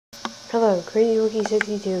Hello,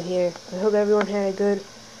 CrazyRookie62 here. I hope everyone had a good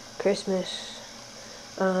Christmas.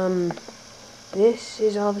 This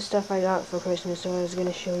is all the stuff I got for Christmas, so I was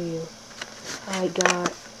gonna show you. I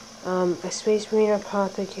got, a Space Marine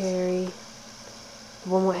Apothecary, the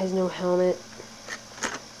one that has no helmet.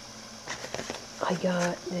 I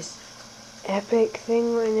got this epic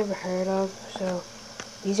thing that I never heard of, so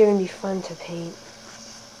these are gonna be fun to paint.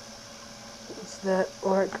 It's the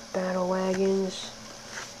Orc Battle Wagons.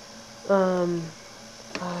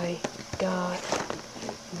 I got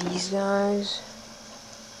these guys,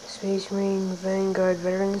 Space Marine Vanguard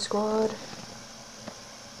Veteran Squad.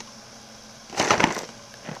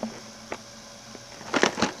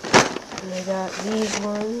 And I got these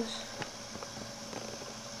ones,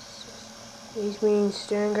 Space Marine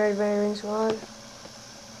Stern Guard Veteran Squad.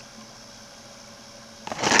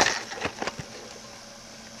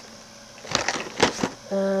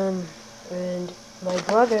 And my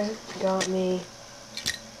brother got me,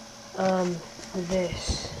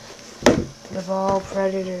 this, the Ball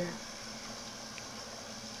Predator.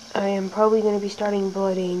 I am probably going to be starting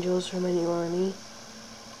Blood Angels for my new army,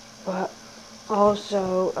 but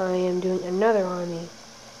also I am doing another army.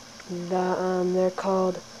 They're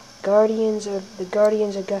called Guardians of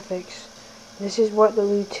Guthix. This is what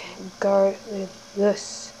the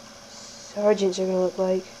sergeants are going to look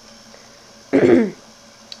like.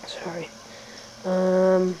 Sorry.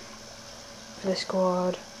 For the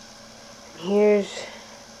squad. Here's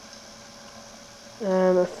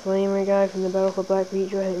a flamer guy from the Battle for Black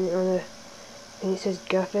Beach right on the thing. It says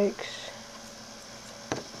Guthix.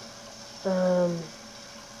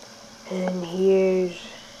 And here's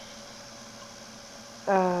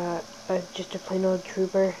just a plain old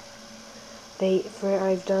trooper.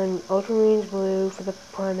 I've done Ultramarines blue for the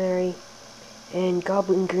primary and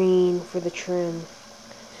Goblin green for the trim.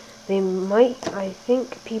 I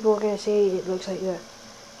think people are going to say it looks like the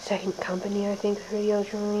second company, I think, for the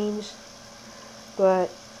Ultramarines. But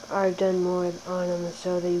I've done more on them,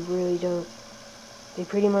 so they really don't. They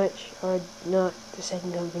pretty much are not the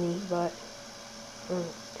second company, but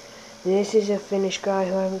this is a finished guy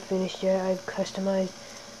who I haven't finished yet. I've customized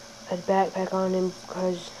a backpack on him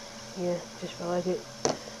because, yeah, just felt like it.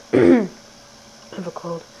 I have a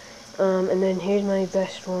cold. And then here's my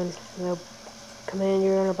best one, the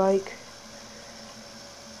Commander on a bike.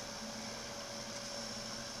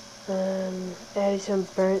 Added some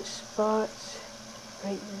burnt spots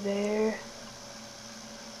right there.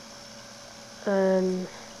 And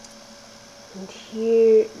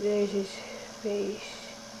here, there's his face.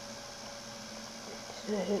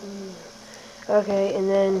 Okay, and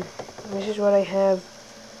then this is what I have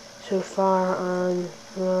so far on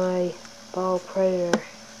my Ball Predator.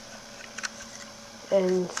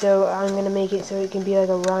 And so I'm going to make it so it can be like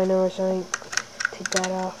a rhino or something. Take that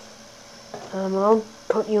off. I'll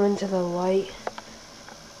put you into the light.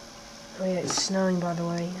 Oh yeah, it's snowing, by the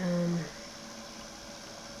way.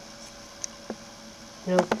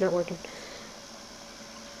 Nope, not working.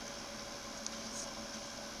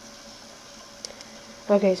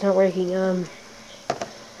 Okay, it's not working.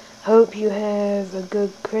 Hope you have a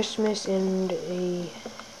good Christmas and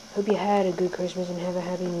hope you had a good Christmas and have a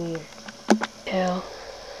happy New Year. So